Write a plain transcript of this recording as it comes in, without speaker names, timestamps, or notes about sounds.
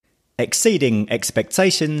Exceeding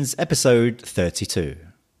Expectations, episode 32.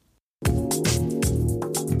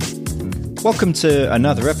 Welcome to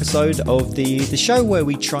another episode of the show where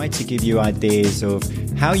we try to give you ideas of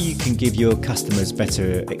how you can give your customers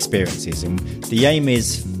better experiences. And the aim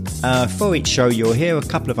is, for each show, you'll hear a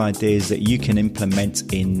couple of ideas that you can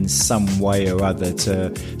implement in some way or other so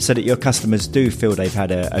that your customers do feel they've had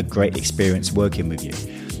a great experience working with you.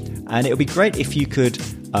 And it would be great if you could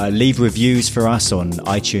leave reviews for us on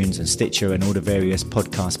iTunes and Stitcher and all the various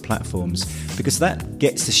podcast platforms, because that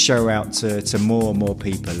gets the show out to more and more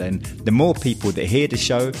people. And the more people that hear the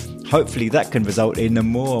show, hopefully that can result in the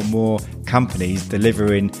more and more companies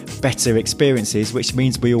delivering better experiences, which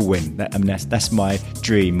means we all win. That's my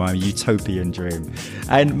dream, my utopian dream.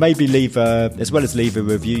 And maybe as well as leave a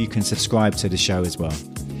review, you can subscribe to the show as well.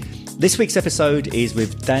 This week's episode is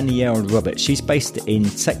with Danielle Roberts. She's based in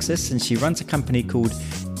Texas and she runs a company called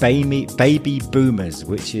Baby Boomers,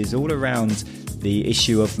 which is all around the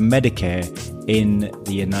issue of Medicare in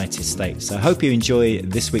the United States. So I hope you enjoy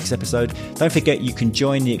this week's episode. Don't forget you can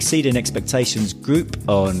join the Exceeding Expectations group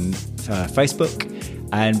on Facebook,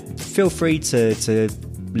 and feel free to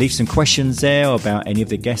leave some questions there about any of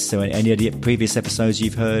the guests or any of the previous episodes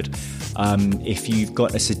you've heard. If you've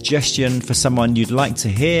got a suggestion for someone you'd like to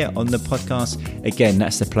hear on the podcast, again,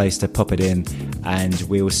 that's the place to pop it in, and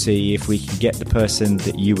we'll see if we can get the person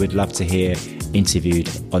that you would love to hear interviewed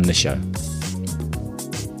on the show.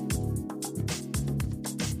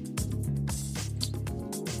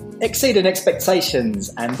 Exceeding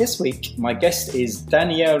Expectations, and this week my guest is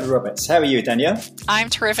Danielle Roberts. How are you, Danielle? I'm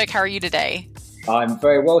terrific. How are you today? I'm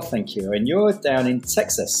very well, thank you. And you're down in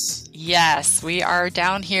Texas. Yes, we are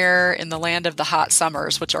down here in the land of the hot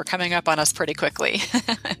summers, which are coming up on us pretty quickly.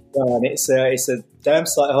 Well, and it's a damn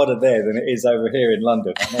sight hotter there than it is over here in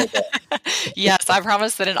London. I know that. Yes, I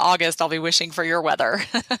promise that in August I'll be wishing for your weather.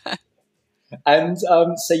 And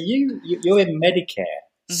so you're in Medicare.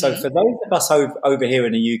 Mm-hmm. So for those of us over here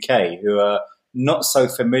in the UK who are not so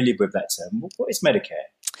familiar with that term, what is Medicare?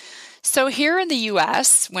 So here in the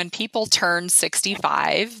U.S., when people turn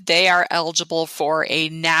 65, they are eligible for a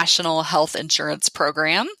national health insurance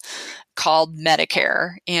program called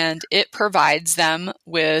Medicare, and it provides them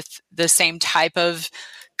with the same type of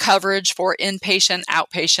coverage for inpatient,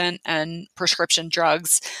 outpatient, and prescription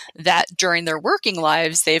drugs that during their working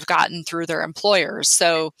lives they've gotten through their employers.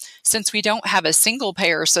 So since we don't have a single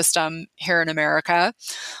payer system here in America,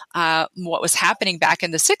 what was happening back in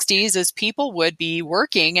the 60s is people would be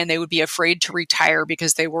working and they would be afraid to retire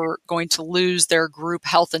because they were going to lose their group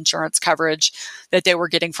health insurance coverage that they were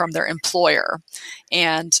getting from their employer.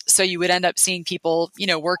 And so you would end up seeing people,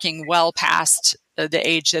 working well past the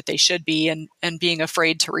age that they should be and being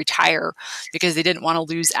afraid to retire because they didn't want to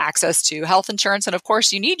lose access to health insurance. And of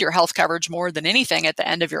course, you need your health coverage more than anything at the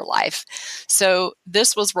end of your life. So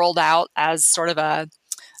this was rolled out as sort of a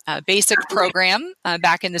basic program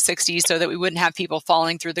back in the 60s so that we wouldn't have people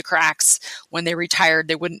falling through the cracks when they retired.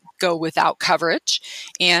 They wouldn't go without coverage.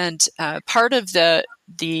 And part of the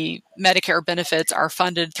Medicare benefits are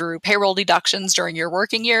funded through payroll deductions during your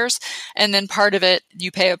working years. And then part of it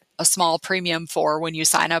you pay a small premium for when you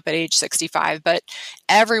sign up at age 65. But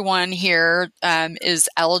everyone here is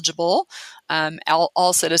eligible.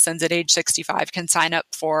 All citizens at age 65 can sign up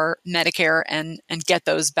for Medicare and get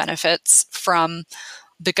those benefits from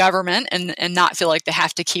the government and not feel like they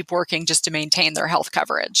have to keep working just to maintain their health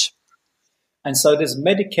coverage. And so does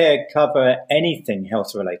Medicare cover anything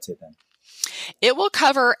health related then? It will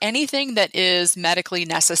cover anything that is medically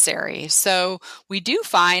necessary. So we do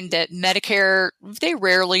find that Medicare, they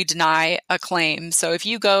rarely deny a claim. So if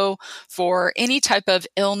you go for any type of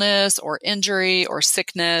illness or injury or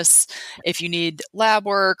sickness, if you need lab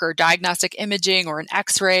work or diagnostic imaging or an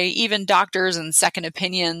x-ray, even doctors and second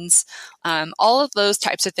opinions, all of those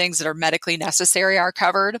types of things that are medically necessary are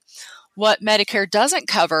covered. What Medicare doesn't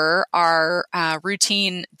cover are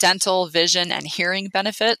routine dental, vision, and hearing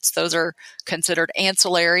benefits. Those are considered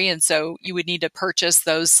ancillary, and so you would need to purchase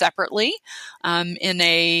those separately in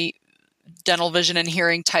a dental, vision, and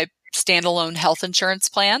hearing type standalone health insurance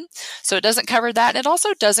plan. So it doesn't cover that. It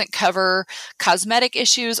also doesn't cover cosmetic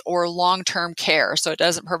issues or long-term care. So it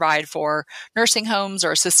doesn't provide for nursing homes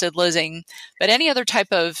or assisted living, but any other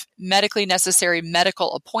type of medically necessary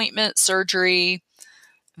medical appointment, surgery,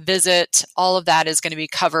 visit, all of that is going to be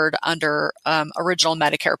covered under original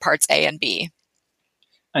Medicare Parts A and B.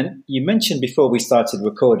 And you mentioned before we started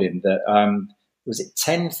recording that, was it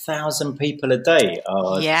 10,000 people a day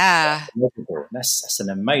are Yeah. eligible? That's an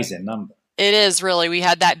amazing number. It is really. We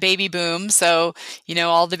had that baby boom. So,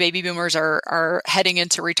 all the baby boomers are heading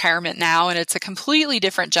into retirement now, and it's a completely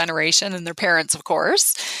different generation than their parents, of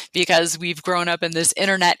course, because we've grown up in this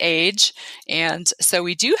internet age. And so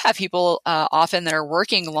we do have people often that are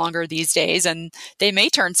working longer these days, and they may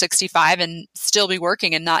turn 65 and still be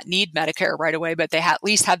working and not need Medicare right away, but they at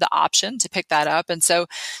least have the option to pick that up. And so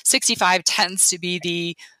 65 tends to be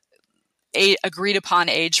the agreed upon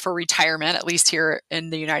age for retirement, at least here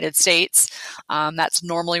in the United States. That's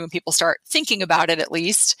normally when people start thinking about it, at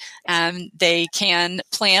least, and they can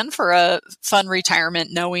plan for a fun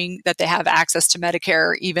retirement knowing that they have access to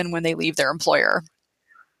Medicare even when they leave their employer.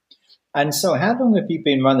 And so how long have you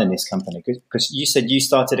been running this company? Because you said you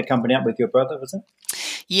started a company up with your brother, was it?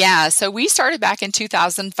 Yeah, so we started back in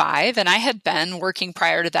 2005, and I had been working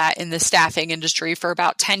prior to that in the staffing industry for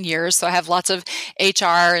about 10 years. So I have lots of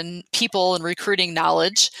HR and people and recruiting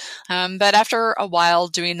knowledge. But after a while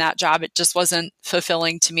doing that job, it just wasn't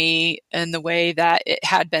fulfilling to me in the way that it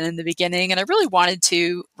had been in the beginning. And I really wanted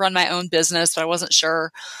to run my own business, but I wasn't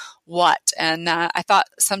sure what. And I thought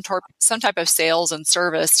some type of sales and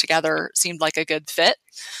service together seemed like a good fit.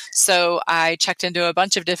 So I checked into a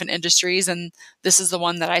bunch of different industries, and this is the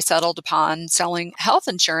one that I settled upon, selling health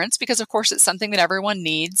insurance, because of course it's something that everyone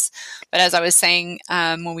needs. But as I was saying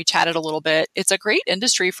when we chatted a little bit, it's a great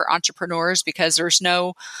industry for entrepreneurs because there's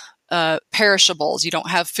no perishables. You don't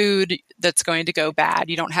have food that's going to go bad.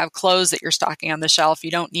 You don't have clothes that you're stocking on the shelf.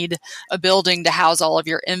 You don't need a building to house all of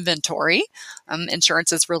your inventory.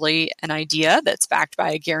 Insurance is really an idea that's backed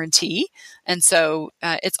by a guarantee. And so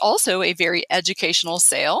it's also a very educational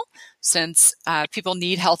sale, since people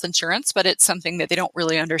need health insurance, but it's something that they don't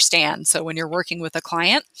really understand. So when you're working with a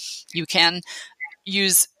client, you can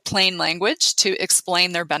use plain language to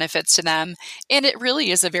explain their benefits to them. And it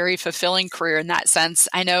really is a very fulfilling career in that sense.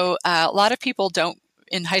 I know a lot of people don't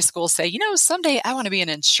in high school say, someday I want to be an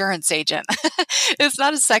insurance agent. It's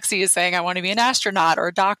not as sexy as saying I want to be an astronaut or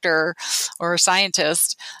a doctor or a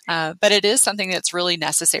scientist, but it is something that's really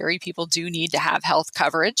necessary. People do need to have health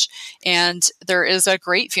coverage. And there is a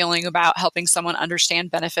great feeling about helping someone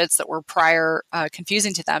understand benefits that were prior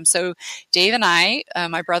confusing to them. So Dave and I,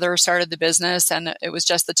 my brother, started the business, and it was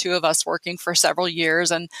just the two of us working for several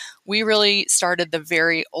years. And we really started the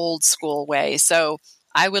very old school way. So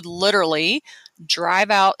I would literally drive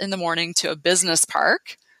out in the morning to a business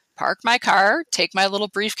park my car, take my little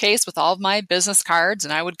briefcase with all of my business cards,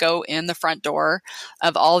 and I would go in the front door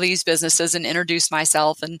of all these businesses and introduce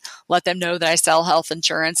myself and let them know that I sell health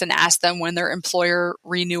insurance and ask them when their employer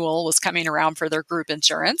renewal was coming around for their group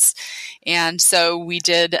insurance. And so we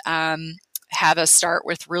did have us start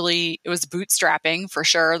with it was bootstrapping for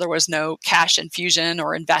sure. There was no cash infusion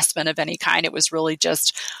or investment of any kind. It was really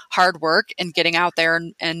just hard work and getting out there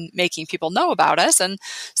and making people know about us. And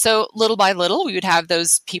so little by little, we would have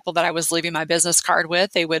those people that I was leaving my business card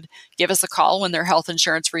with. They would give us a call when their health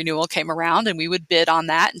insurance renewal came around, and we would bid on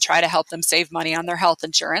that and try to help them save money on their health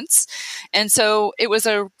insurance. And so it was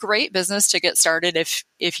a great business to get started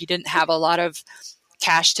if you didn't have a lot of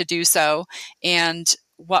cash to do so. And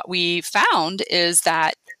what we found is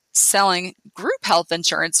that selling group health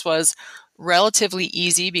insurance was relatively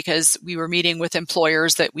easy because we were meeting with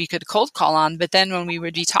employers that we could cold call on. But then when we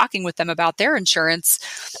would be talking with them about their insurance,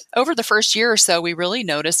 over the first year or so, we really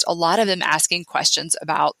noticed a lot of them asking questions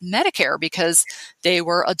about Medicare because they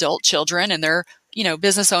were adult children and they're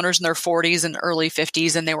business owners in their 40s and early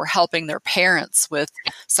 50s, and they were helping their parents with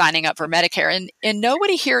signing up for Medicare. And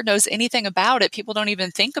nobody here knows anything about it. People don't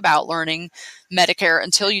even think about learning Medicare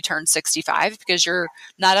until you turn 65 because you're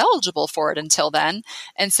not eligible for it until then.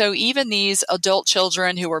 And so even these adult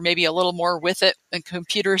children who were maybe a little more with it and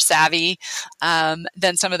computer savvy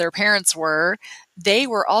than some of their parents were, they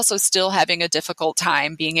were also still having a difficult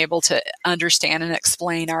time being able to understand and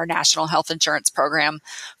explain our national health insurance program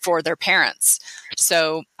for their parents.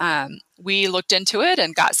 So we looked into it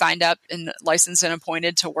and got signed up and licensed and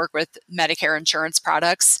appointed to work with Medicare insurance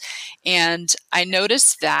products. And I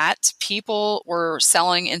noticed that people were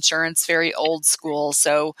selling insurance very old school.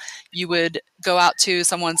 So you would go out to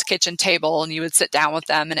someone's kitchen table and you would sit down with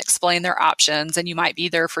them and explain their options. And you might be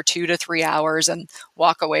there for 2 to 3 hours and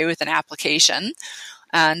walk away with an application.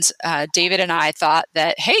 And David and I thought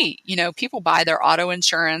that, hey, people buy their auto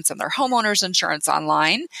insurance and their homeowners insurance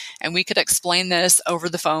online, and we could explain this over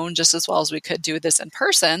the phone just as well as we could do this in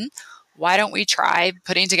person. Why don't we try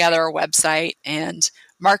putting together a website and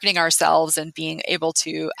marketing ourselves and being able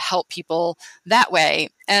to help people that way?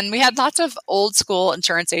 And we had lots of old school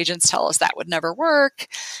insurance agents tell us that would never work,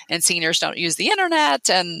 and seniors don't use the internet,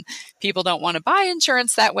 and people don't want to buy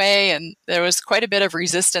insurance that way. And there was quite a bit of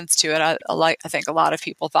resistance to it. I think a lot of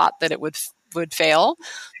people thought that it would would fail.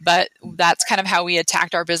 But that's kind of how we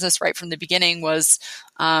attacked our business right from the beginning was,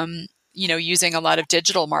 using a lot of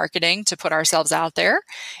digital marketing to put ourselves out there.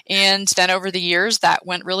 And then over the years, that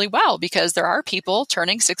went really well because there are people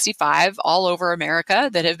turning 65 all over America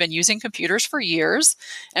that have been using computers for years.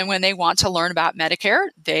 And when they want to learn about Medicare,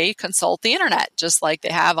 they consult the internet, just like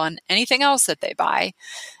they have on anything else that they buy.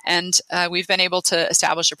 And we've been able to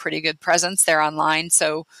establish a pretty good presence there online.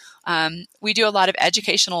 So we do a lot of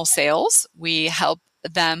educational sales. We help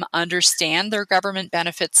them understand their government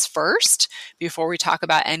benefits first before we talk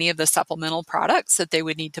about any of the supplemental products that they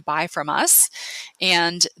would need to buy from us.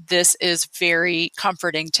 And this is very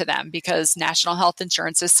comforting to them because national health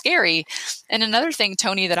insurance is scary. And another thing,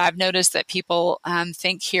 Tony, that I've noticed that people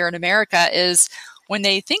think here in America is when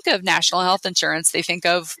they think of national health insurance, they think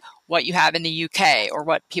of what you have in the UK or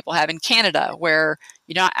what people have in Canada, where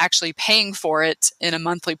you're not actually paying for it in a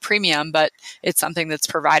monthly premium, but it's something that's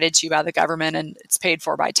provided to you by the government and it's paid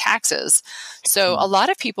for by taxes. So a lot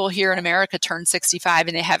of people here in America turn 65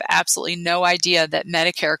 and they have absolutely no idea that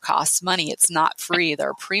Medicare costs money. It's not free. There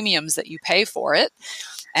are premiums that you pay for it.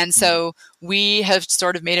 And so we have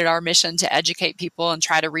sort of made it our mission to educate people and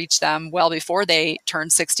try to reach them well before they turn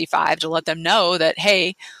 65 to let them know that,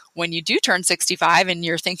 hey, when you do turn 65 and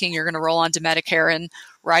you're thinking you're going to roll onto Medicare and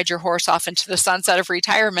ride your horse off into the sunset of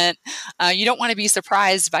retirement, you don't want to be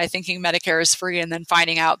surprised by thinking Medicare is free and then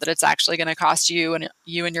finding out that it's actually going to cost you and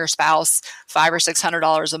your spouse $500 or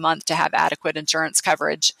 $600 a month to have adequate insurance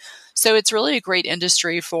coverage. So it's really a great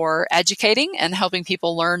industry for educating and helping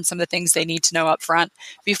people learn some of the things they need to know up front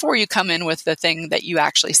before you come in with the thing that you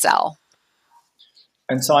actually sell.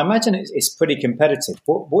 And so I imagine it's pretty competitive.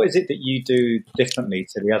 What is it that you do differently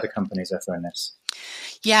to the other companies offering this?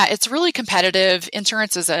 Yeah, it's really competitive.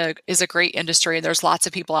 Insurance is a great industry. There's lots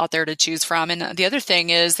of people out there to choose from. And the other thing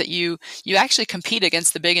is that you actually compete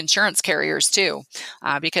against the big insurance carriers too,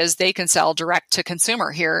 because they can sell direct to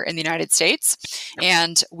consumer here in the United States.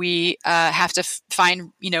 And we have to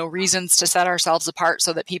find, reasons to set ourselves apart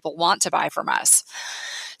so that people want to buy from us.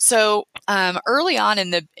 So early on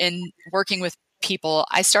in working with people,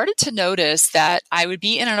 I started to notice that I would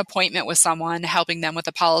be in an appointment with someone helping them with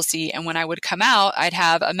a policy. And when I would come out, I'd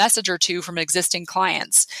have a message or two from existing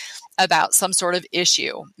clients about some sort of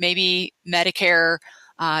issue. Maybe Medicare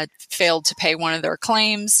failed to pay one of their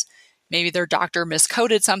claims. Maybe their doctor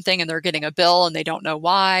miscoded something and they're getting a bill and they don't know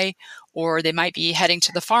why. Or they might be heading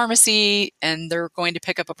to the pharmacy and they're going to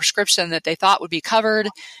pick up a prescription that they thought would be covered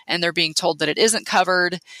and they're being told that it isn't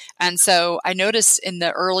covered. And so I noticed in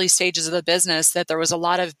the early stages of the business that there was a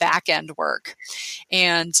lot of back end work.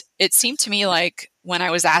 And it seemed to me like when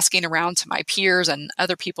I was asking around to my peers and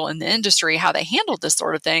other people in the industry how they handled this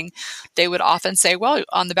sort of thing, they would often say, well,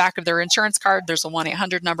 on the back of their insurance card, there's a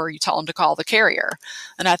 1-800 number. You tell them to call the carrier.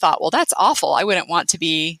 And I thought, well, that's awful. I wouldn't want to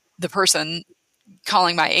be the person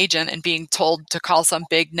calling my agent and being told to call some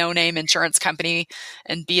big no-name insurance company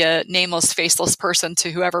and be a nameless, faceless person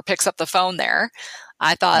to whoever picks up the phone there.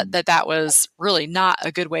 I thought that was really not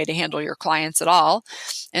a good way to handle your clients at all.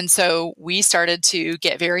 And so we started to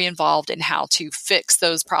get very involved in how to fix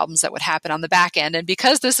those problems that would happen on the back end. And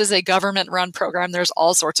because this is a government-run program, there's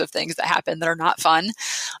all sorts of things that happen that are not fun.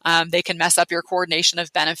 They can mess up your coordination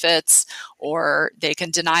of benefits, or they can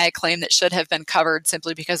deny a claim that should have been covered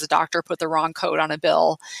simply because a doctor put the wrong code on a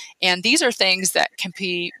bill. And these are things that can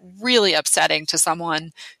be really upsetting to someone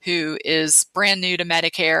who is brand new to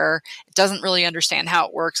Medicare, doesn't really understand how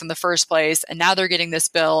it works in the first place. And now they're getting this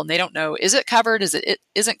bill and they don't know, is it covered? It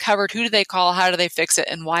isn't covered? Who do they call? How do they fix it?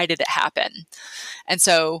 And why did it happen? And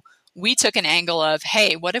so we took an angle of,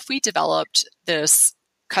 hey, what if we developed this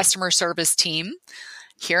customer service team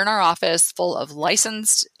here in our office full of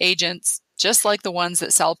licensed agents, just like the ones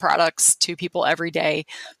that sell products to people every day.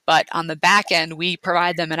 But on the back end, we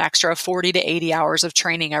provide them an extra 40 to 80 hours of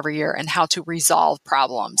training every year in how to resolve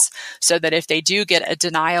problems so that if they do get a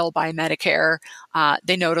denial by Medicare,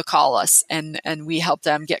 they know to call us and we help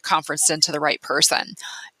them get conferenced into the right person.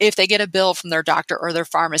 If they get a bill from their doctor or their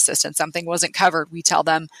pharmacist and something wasn't covered, we tell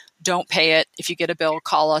them, don't pay it. If you get a bill,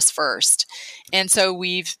 call us first. And so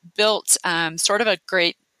we've built sort of a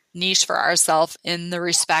great niche for ourselves in the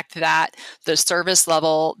respect that the service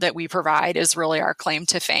level that we provide is really our claim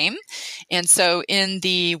to fame. And so in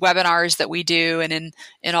the webinars that we do and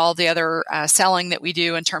in all the other selling that we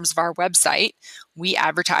do in terms of our website, we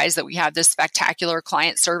advertise that we have this spectacular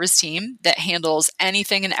client service team that handles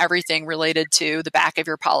anything and everything related to the back of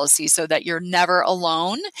your policy so that you're never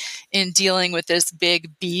alone in dealing with this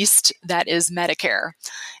big beast that is Medicare.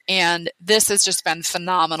 And this has just been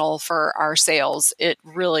phenomenal for our sales. It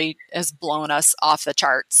really has blown us off the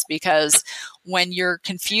charts because when you're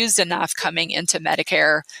confused enough coming into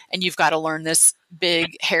Medicare and you've got to learn this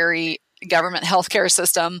big, hairy government healthcare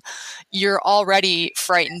system, you're already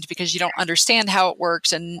frightened because you don't understand how it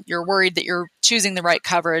works and you're worried that you're choosing the right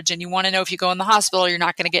coverage and you want to know if you go in the hospital, you're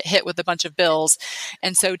not going to get hit with a bunch of bills.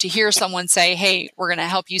 And so to hear someone say, hey, we're going to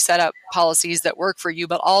help you set up policies that work for you,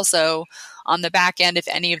 but also on the back end, if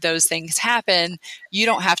any of those things happen, you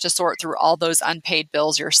don't have to sort through all those unpaid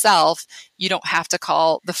bills yourself. You don't have to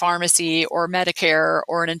call the pharmacy or Medicare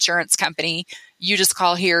or an insurance company. You just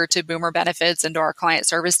call here to Boomer Benefits and to our client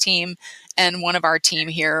service team, and one of our team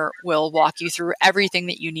here will walk you through everything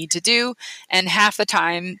that you need to do. And half the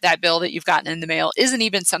time, that bill that you've gotten in the mail isn't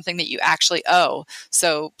even something that you actually owe.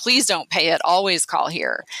 So please don't pay it. Always call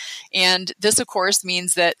here. And this, of course,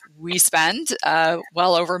 means that we spend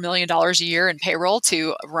well over $1 million a year in payroll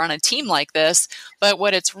to run a team like this. But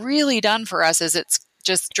what it's really done for us is it's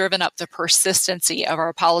just driven up the persistency of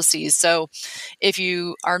our policies. So if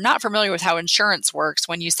you are not familiar with how insurance works,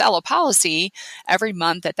 when you sell a policy, every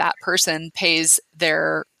month that person pays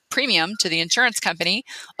their premium to the insurance company,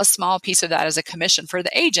 a small piece of that is a commission for the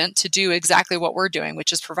agent to do exactly what we're doing,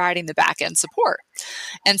 which is providing the back end support.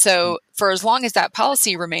 And so for as long as that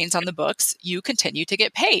policy remains on the books, you continue to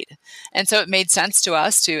get paid. And so it made sense to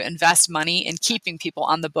us to invest money in keeping people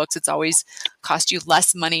on the books. It's always cost you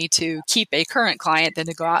less money to keep a current client than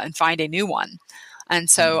to go out and find a new one. And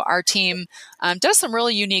so our team does some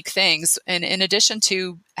really unique things. And in addition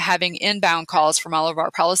to having inbound calls from all of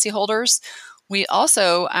our policyholders, we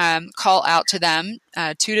also call out to them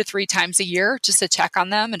 2 to 3 times a year just to check on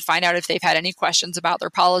them and find out if they've had any questions about their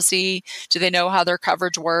policy. Do they know how their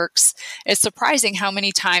coverage works? It's surprising how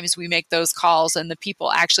many times we make those calls and the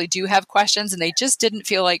people actually do have questions and they just didn't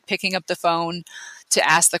feel like picking up the phone to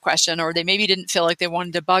ask the question, or they maybe didn't feel like they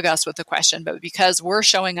wanted to bug us with the question, but because we're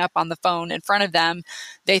showing up on the phone in front of them,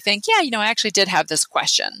 they think, yeah, I actually did have this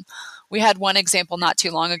question. We had one example not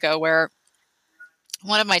too long ago where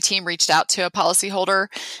one of my team reached out to a policyholder,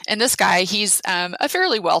 and this guy, he's a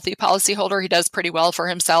fairly wealthy policyholder. He does pretty well for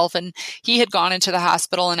himself, and he had gone into the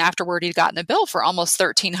hospital, and afterward, he'd gotten a bill for almost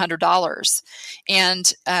 $1,300,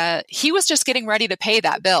 and he was just getting ready to pay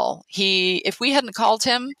that bill. If we hadn't called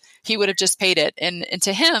him, he would have just paid it, and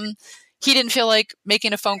to him, he didn't feel like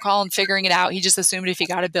making a phone call and figuring it out. He just assumed if he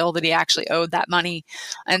got a bill that he actually owed that money.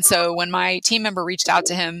 And so when my team member reached out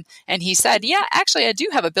to him and he said, yeah, actually, I do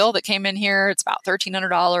have a bill that came in here. It's about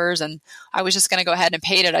 $1,300. And I was just going to go ahead and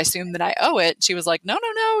pay it. I assumed that I owe it. She was like, no,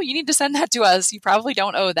 you need to send that to us. You probably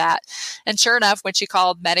don't owe that. And sure enough, when she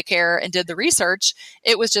called Medicare and did the research,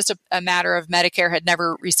 it was just a matter of Medicare had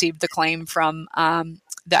never received the claim from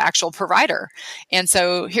the actual provider. And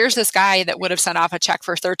so here's this guy that would have sent off a check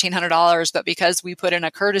for $1,300, but because we put in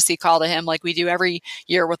a courtesy call to him like we do every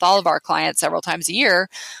year with all of our clients several times a year,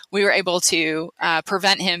 we were able to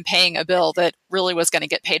prevent him paying a bill that really was going to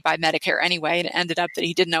get paid by Medicare anyway, and it ended up that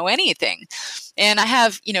he didn't know anything. And I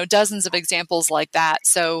have, dozens of examples like that.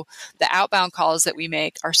 So the outbound calls that we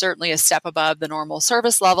make are certainly a step above the normal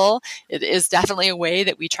service level. It is definitely a way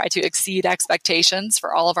that we try to exceed expectations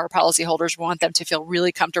for all of our policyholders. We want them to feel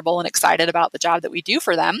really comfortable and excited about the job that we do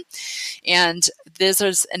for them. And this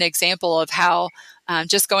is an example of how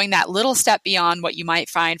just going that little step beyond what you might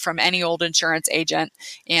find from any old insurance agent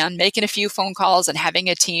and making a few phone calls and having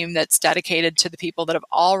a team that's dedicated to the people that have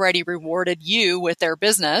already rewarded you with their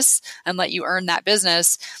business and let you earn that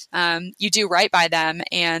business, you do right by them.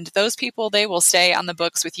 And those people, they will stay on the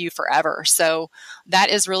books with you forever. So that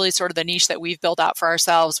is really sort of the niche that we've built out for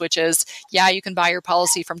ourselves, which is, yeah, you can buy your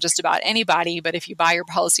policy from just about anybody, but if you buy your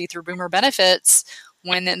policy through Boomer Benefits,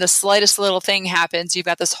 when the slightest little thing happens, you've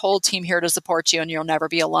got this whole team here to support you and you'll never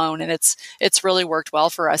be alone. And it's really worked well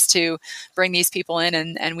for us to bring these people in,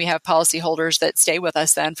 and we have policyholders that stay with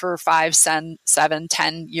us then for 5, 7,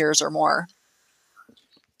 10 years or more.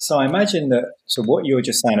 So I imagine that, so what you were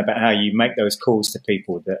just saying about how you make those calls to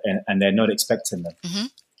people and they're not expecting them. Mm-hmm.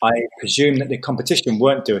 I presume that the competition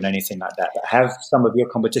weren't doing anything like that. But have some of your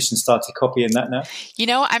competition started copying that now?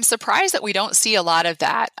 I'm surprised that we don't see a lot of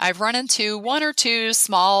that. I've run into 1 or 2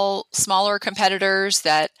 smaller competitors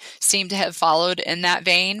that seem to have followed in that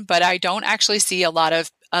vein, but I don't actually see a lot of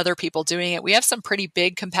other people doing it. We have some pretty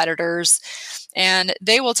big competitors, and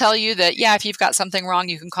they will tell you that, yeah, if you've got something wrong,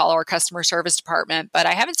 you can call our customer service department. But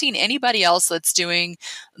I haven't seen anybody else that's doing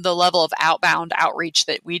the level of outbound outreach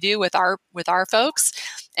that we do with our folks.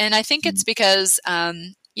 And I think it's because,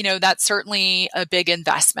 that's certainly a big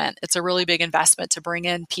investment. It's a really big investment to bring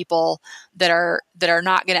in people that are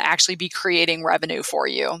not going to actually be creating revenue for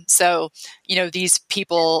you. So, these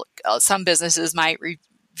people, some businesses might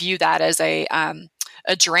view that as a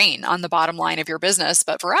drain on the bottom line of your business.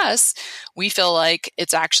 But for us, we feel like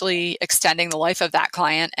it's actually extending the life of that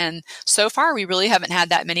client. And so far, we really haven't had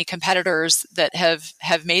that many competitors that have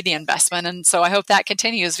made the investment. And so I hope that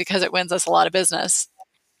continues because it wins us a lot of business.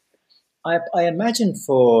 I imagine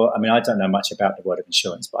I don't know much about the world of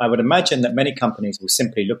insurance, but I would imagine that many companies will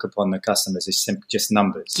simply look upon the customers as just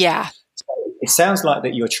numbers. Yeah. So it sounds like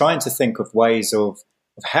that you're trying to think of ways of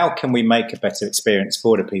how can we make a better experience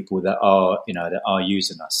for the people that are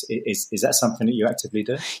using us. Is that something that you actively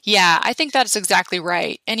do? Yeah, I think that's exactly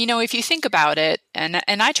right. And, if you think about it, and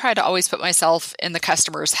I try to always put myself in the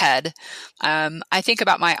customer's head, I think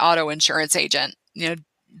about my auto insurance agent.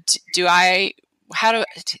 How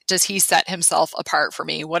does he set himself apart for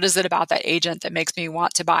me? What is it about that agent that makes me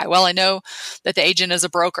want to buy? Well, I know that the agent is a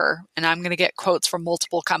broker and I'm going to get quotes from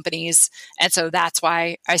multiple companies. And so that's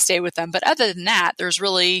why I stay with them. But other than that, there's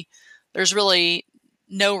really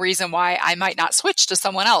no reason why I might not switch to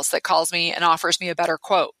someone else that calls me and offers me a better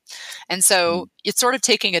quote. And so it's sort of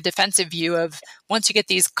taking a defensive view of once you get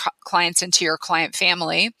these clients into your client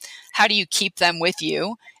family, how do you keep them with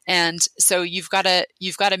you? And so you've got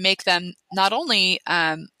to make them not only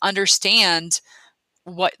understand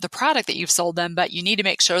what the product that you've sold them, but you need to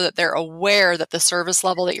make sure that they're aware that the service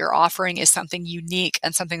level that you're offering is something unique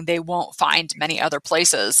and something they won't find many other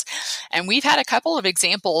places. And we've had a couple of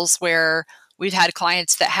examples where we've had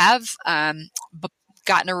clients that have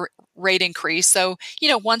gotten a rate increase. So,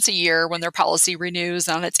 once a year when their policy renews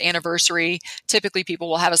on its anniversary, typically people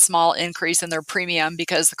will have a small increase in their premium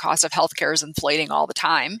because the cost of healthcare is inflating all the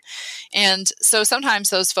time. And so sometimes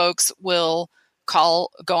those folks will go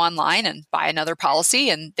online and buy another policy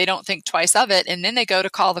and they don't think twice of it. And then they go to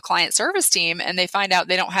call the client service team and they find out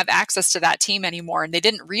they don't have access to that team anymore. And they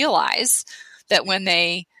didn't realize that when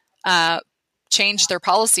they changed their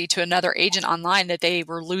policy to another agent online that they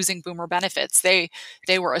were losing Boomer benefits. They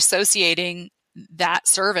were associating that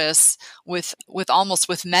service with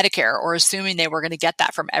Medicare or assuming they were going to get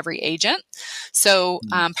that from every agent. So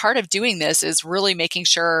part of doing this is really making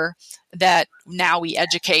sure that now we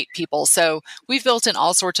educate people. So we've built in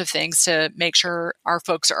all sorts of things to make sure our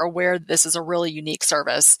folks are aware that this is a really unique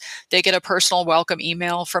service. They get a personal welcome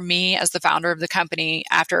email from me as the founder of the company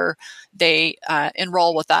after they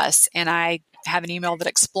enroll with us. And I have an email that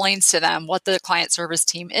explains to them what the client service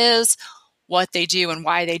team is, what they do and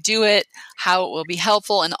why they do it, how it will be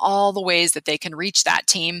helpful, and all the ways that they can reach that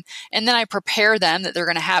team. And then I prepare them that they're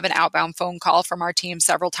going to have an outbound phone call from our team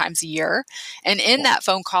several times a year. And in that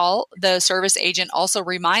phone call, the service agent also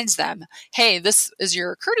reminds them, hey, this is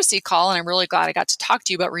your courtesy call, and I'm really glad I got to talk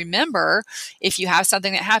to you. But remember, if you have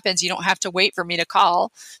something that happens, you don't have to wait for me to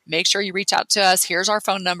call. Make sure you reach out to us. Here's our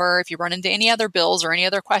phone number. If you run into any other bills or any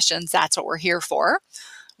other questions, that's what we're here for.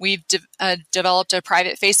 We've developed a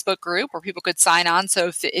private Facebook group where people could sign on. So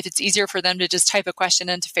if it's easier for them to just type a question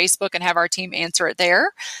into Facebook and have our team answer it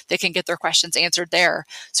there, they can get their questions answered there.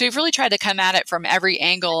 So we've really tried to come at it from every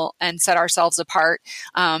angle and set ourselves apart.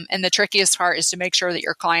 And the trickiest part is to make sure that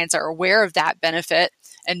your clients are aware of that benefit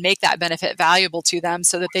and make that benefit valuable to them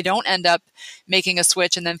so that they don't end up making a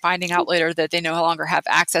switch and then finding out later that they no longer have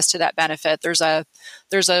access to that benefit. There's a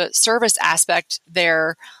service aspect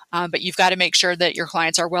there, but you've got to make sure that your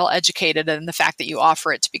clients are well educated in the fact that you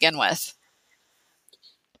offer it to begin with.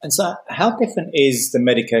 And so how different is the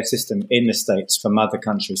Medicare system in the States from other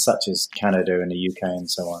countries such as Canada and the UK and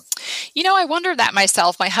so on? I wonder that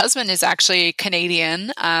myself. My husband is actually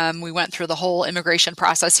Canadian. We went through the whole immigration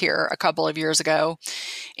process here a couple of years ago.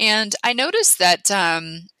 And I noticed that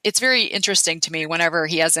it's very interesting to me whenever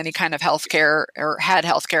he has any kind of healthcare or had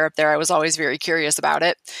healthcare up there. I was always very curious about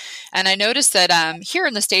it. And I noticed that here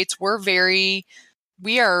in the States,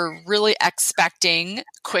 we are really expecting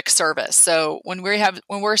quick service. So when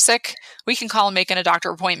we're sick, we can call and make a doctor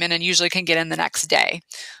appointment and usually can get in the next day.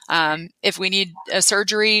 If we need a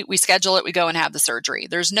surgery, we schedule it, we go and have the surgery.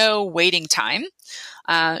 There's no waiting time.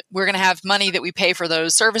 We're going to have money that we pay for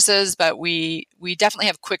those services, but we definitely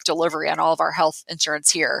have quick delivery on all of our health insurance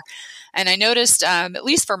here. And I noticed, at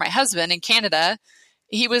least for my husband in Canada,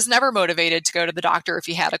 he was never motivated to go to the doctor if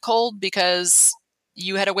he had a cold because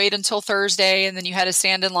you had to wait until Thursday, and then you had to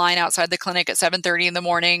stand in line outside the clinic at 7:30 in the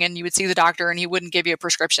morning, and you would see the doctor and he wouldn't give you a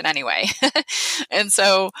prescription anyway. And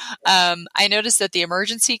so I noticed that the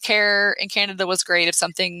emergency care in Canada was great. If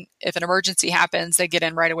an emergency happens, they get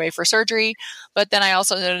in right away for surgery. But then I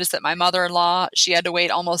also noticed that my mother-in-law, she had to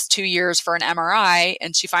wait almost 2 years for an MRI,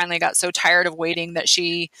 and she finally got so tired of waiting that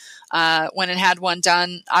she went and had one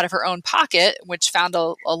done out of her own pocket, which found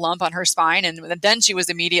a lump on her spine. And then she was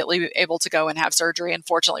immediately able to go and have surgery.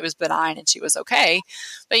 Unfortunately, it was benign and she was okay.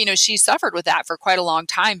 But, she suffered with that for quite a long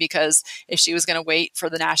time, because if she was going to wait for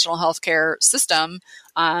the national healthcare system,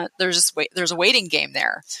 there's a waiting game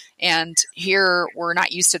there. And here we're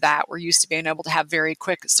not used to that. We're used to being able to have very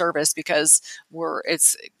quick service because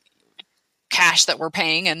it's cash that we're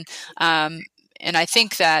paying. And I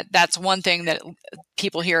think that that's one thing that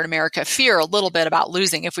people here in America fear a little bit about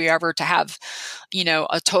losing if we ever to have,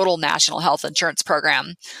 a total national health insurance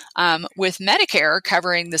program. With Medicare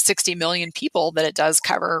covering the 60 million people that it does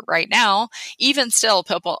cover right now, even still,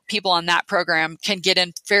 people on that program can get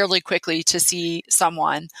in fairly quickly to see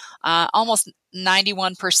someone. Almost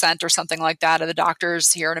 91% or something like that of the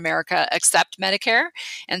doctors here in America accept Medicare.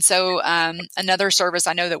 And so another service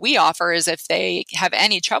I know that we offer is if they have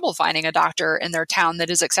any trouble finding a doctor in their town that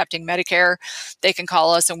is accepting Medicare, they can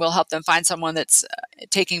call us and we'll help them find someone that's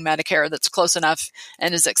taking Medicare that's close enough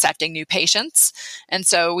and is accepting new patients. And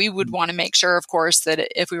so we would want to make sure, of course, that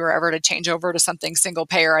if we were ever to change over to something single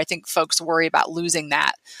payer, I think folks worry about losing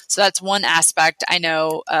that. So that's one aspect I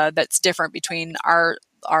know that's different between our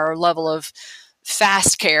level of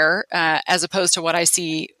fast care as opposed to what I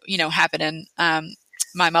see, happen in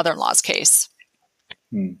my mother-in-law's case.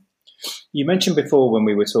 You mentioned before when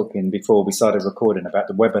we were talking before we started recording about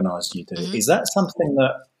the webinars you do. Mm-hmm. Is that something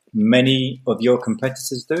that many of your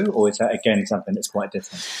competitors do, or is that again something that's quite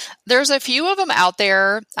different? There's a few of them out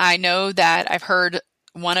there. I know that I've heard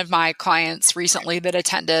one of my clients recently that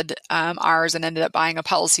attended ours and ended up buying a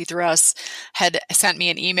policy through us had sent me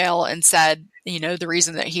an email and said, the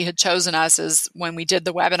reason that he had chosen us is when we did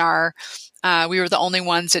the webinar, we were the only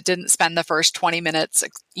ones that didn't spend the first 20 minutes,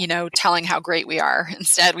 telling how great we are.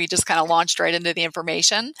 Instead, we just kind of launched right into the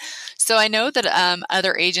information. So I know that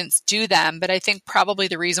other agents do them, but I think probably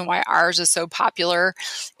the reason why ours is so popular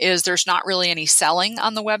is there's not really any selling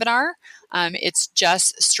on the webinar. It's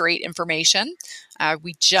just straight information.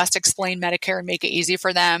 We just explain Medicare and make it easy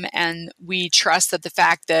for them. And we trust that the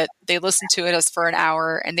fact that they listen to us for an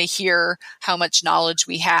hour and they hear how much knowledge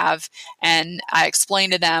we have. And I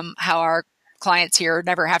explain to them how our clients here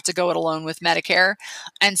never have to go it alone with Medicare.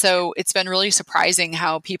 And so it's been really surprising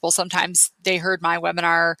how people sometimes they heard my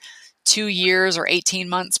webinar 2 years or 18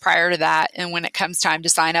 months prior to that. And when it comes time to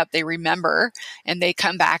sign up, they remember and they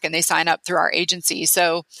come back and they sign up through our agency.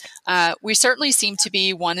 So we certainly seem to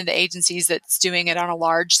be one of the agencies that's doing it on a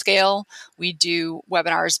large scale. We do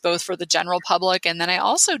webinars both for the general public, and then I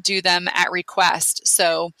also do them at request.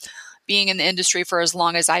 So being in the industry for as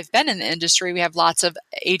long as I've been in the industry, we have lots of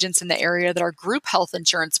agents in the area that are group health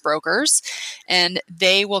insurance brokers, and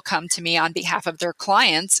they will come to me on behalf of their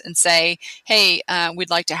clients and say, hey, we'd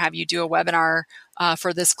like to have you do a webinar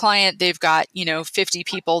for this client. They've got, 50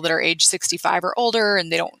 people that are age 65 or older,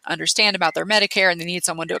 and they don't understand about their Medicare, and they need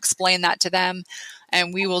someone to explain that to them.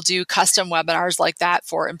 And we will do custom webinars like that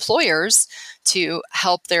for employers to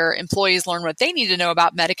help their employees learn what they need to know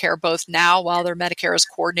about Medicare, both now while their Medicare is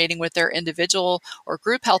coordinating with their individual or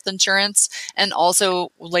group health insurance, and also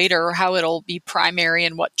later how it'll be primary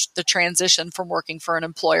and what the transition from working for an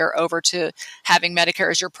employer over to having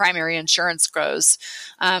Medicare as your primary insurance goes.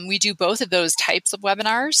 We do both of those types of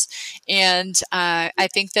webinars, and I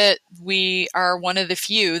think that we are one of the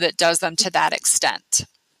few that does them to that extent.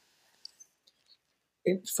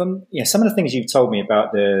 Some of the things you've told me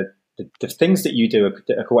about the things that you do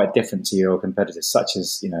are quite different to your competitors, such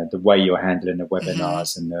as the way you're handling the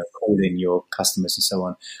webinars and the calling your customers and so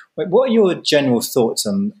on. What are your general thoughts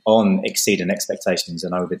on exceeding expectations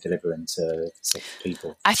and over delivering to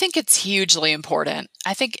people? I think it's hugely important.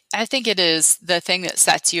 I think it is the thing that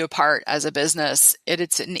sets you apart as a business.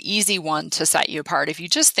 It's an easy one to set you apart. If you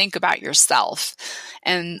just think about yourself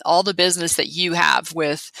and all the business that you have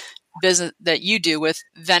with business that you do with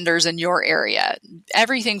vendors in your area,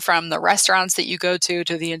 everything from the restaurants that you go to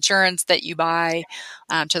the insurance that you buy,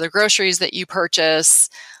 to the groceries that you purchase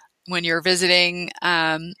when you're visiting,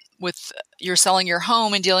 you're selling your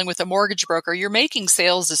home and dealing with a mortgage broker, you're making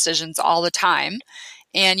sales decisions all the time.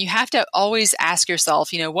 And you have to always ask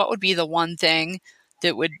yourself, what would be the one thing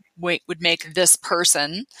that would make this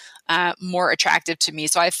person more attractive to me.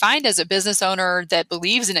 So I find as a business owner that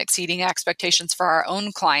believes in exceeding expectations for our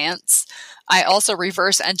own clients, I also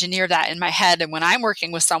reverse engineer that in my head. And when I'm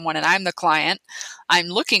working with someone and I'm the client, I'm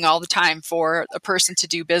looking all the time for a person to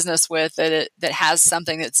do business with that has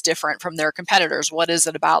something that's different from their competitors. What is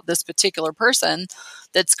it about this particular person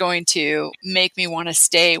that's going to make me want to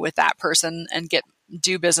stay with that person and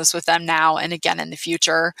do business with them now and again in the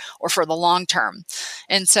future or for the long term?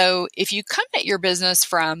 And so if you come at your business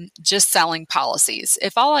from just selling policies,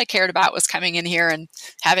 if all I cared about was coming in here and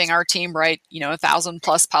having our team write,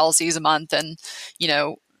 1,000+ policies a month and,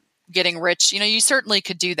 getting rich, you certainly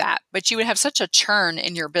could do that, but you would have such a churn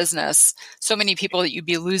in your business, so many people that you'd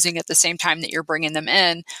be losing at the same time that you're bringing them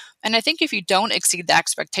in. And I think if you don't exceed the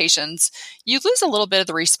expectations, you lose a little bit of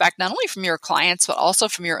the respect, not only from your clients, but also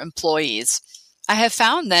from your employees. I have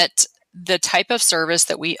found that the type of service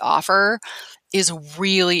that we offer is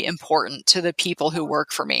really important to the people who work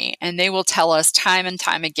for me. And they will tell us time and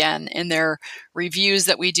time again in their reviews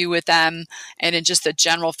that we do with them and in just the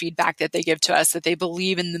general feedback that they give to us that they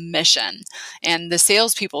believe in the mission. And the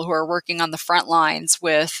salespeople who are working on the front lines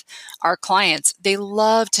with our clients, they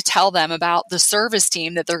love to tell them about the service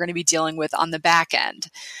team that they're going to be dealing with on the back end.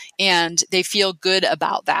 And they feel good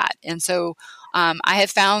about that. And so I have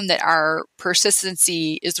found that our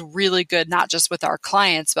persistency is really good, not just with our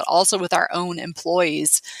clients, but also with our own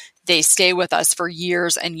employees. They stay with us for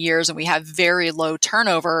years and years, and we have very low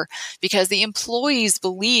turnover because the employees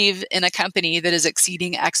believe in a company that is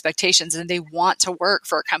exceeding expectations, and they want to work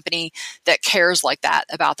for a company that cares like that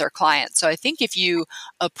about their clients. So I think if you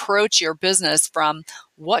approach your business from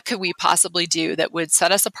what could we possibly do that would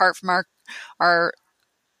set us apart from our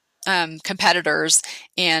competitors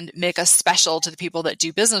and make us special to the people that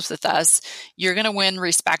do business with us, you're going to win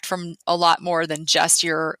respect from a lot more than just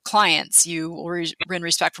your clients. You will win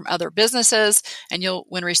respect from other businesses, and you'll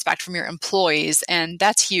win respect from your employees. And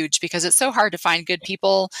that's huge because it's so hard to find good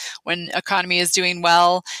people when economy is doing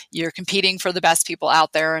well. You're competing for the best people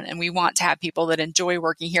out there. And we want to have people that enjoy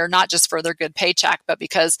working here, not just for their good paycheck, but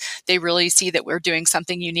because they really see that we're doing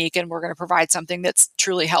something unique and we're going to provide something that's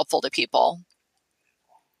truly helpful to people.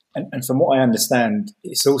 And from what I understand,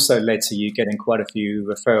 it's also led to you getting quite a few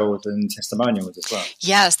referrals and testimonials as well.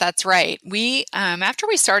 Yes, that's right. We, after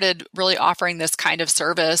we started really offering this kind of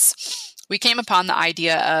service, we came upon the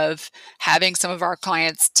idea of having some of our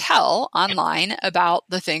clients tell online about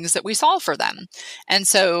the things that we solve for them. And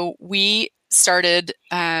so we started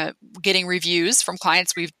getting reviews from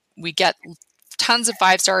clients. We get tons of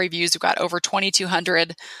 5-star reviews. We've got over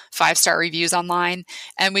 2,200 5-star reviews online,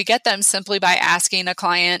 and we get them simply by asking a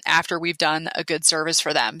client after we've done a good service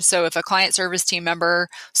for them. So if a client service team member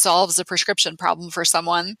solves a prescription problem for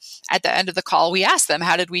someone, at the end of the call, we ask them,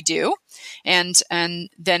 how did we do? And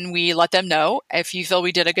then we let them know if you feel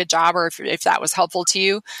we did a good job or if that was helpful to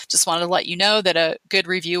you. Just wanted to let you know that a good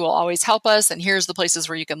review will always help us, and here's the places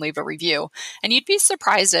where you can leave a review. And you'd be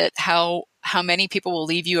surprised at how many people will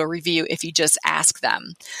leave you a review if you just ask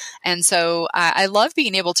them. And so I love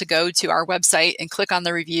being able to go to our website and click on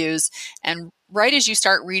the reviews. And right as you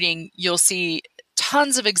start reading, you'll see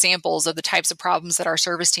tons of examples of the types of problems that our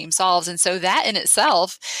service team solves. And so that in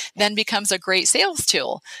itself then becomes a great sales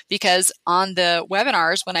tool, because on the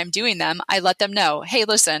webinars, when I'm doing them, I let them know, hey,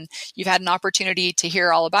 listen, you've had an opportunity to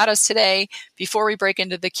hear all about us today. Before we break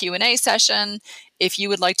into the Q&A session, if you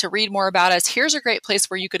would like to read more about us, here's a great place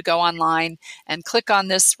where you could go online and click on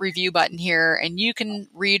this review button here, and you can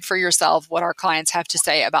read for yourself what our clients have to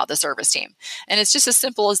say about the service team. And it's just as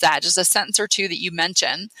simple as that, just a sentence or two that you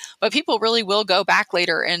mention. But people really will go back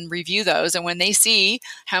later and review those. And when they see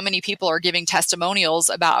how many people are giving testimonials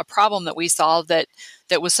about a problem that we solved that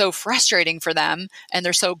was so frustrating for them, and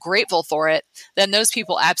they're so grateful for it, then those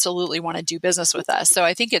people absolutely want to do business with us. So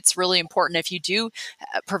I think it's really important, if you do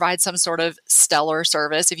provide some sort of stellar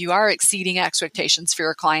service, if you are exceeding expectations for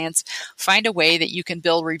your clients, find a way that you can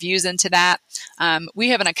build reviews into that. We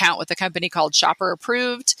have an account with a company called Shopper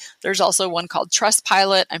Approved. There's also one called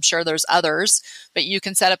Trustpilot. I'm sure there's others, but you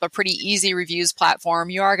can set up a pretty easy reviews platform.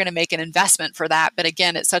 You are going to make an investment for that, but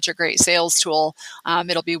again, it's such a great sales tool.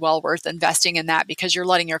 It'll be well worth investing in that because you're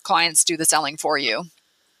letting your clients do the selling for you.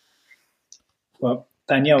 Well,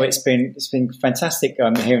 Danielle, it's been fantastic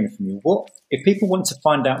hearing from you. What if people want to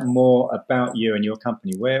find out more about you and your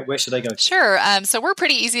company? Where should they go? Sure. So we're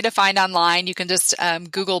pretty easy to find online. You can just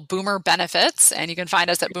Google Boomer Benefits, and you can find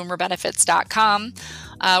us at boomerbenefits.com.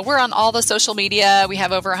 We're on all the social media. We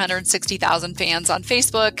have over 160,000 fans on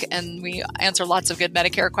Facebook, and we answer lots of good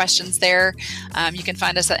Medicare questions there. You can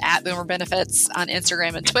find us at Boomer Benefits on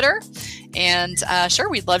Instagram and Twitter. And sure,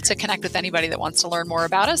 we'd love to connect with anybody that wants to learn more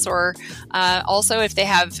about us, or also if they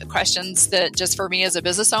have questions that just for me as a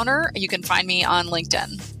business owner, you can find me on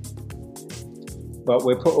LinkedIn. Well,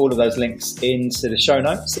 we'll put all of those links into the show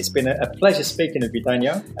notes. It's been a pleasure speaking with you,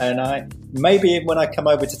 Danielle. And maybe when I come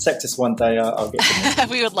over to Texas one day, I'll get to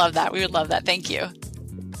We would love that. We would love that. Thank you.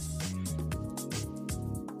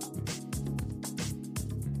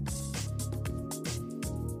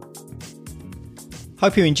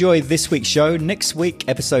 Hope you enjoyed this week's show. Next week,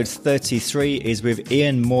 episode 33 is with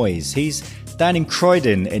Ian Moyes. He's down in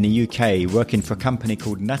Croydon in the UK working for a company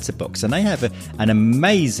called Natterbox, and they have an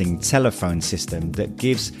amazing telephone system that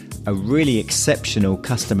gives a really exceptional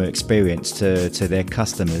customer experience to their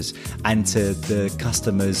customers and to the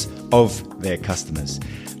customers of their customers.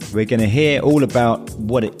 We're going to hear all about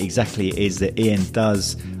what it exactly is that Ian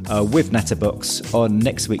does with Natterbox on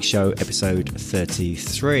next week's show, episode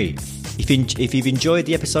 33. If you've enjoyed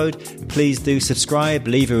the episode, please do subscribe,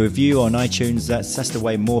 leave a review on iTunes. That's the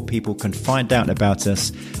way more people can find out about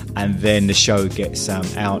us, and then the show gets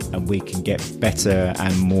out and we can get better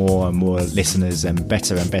and more listeners and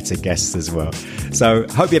better guests as well. So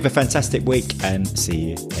hope you have a fantastic week, and see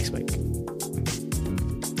you next week.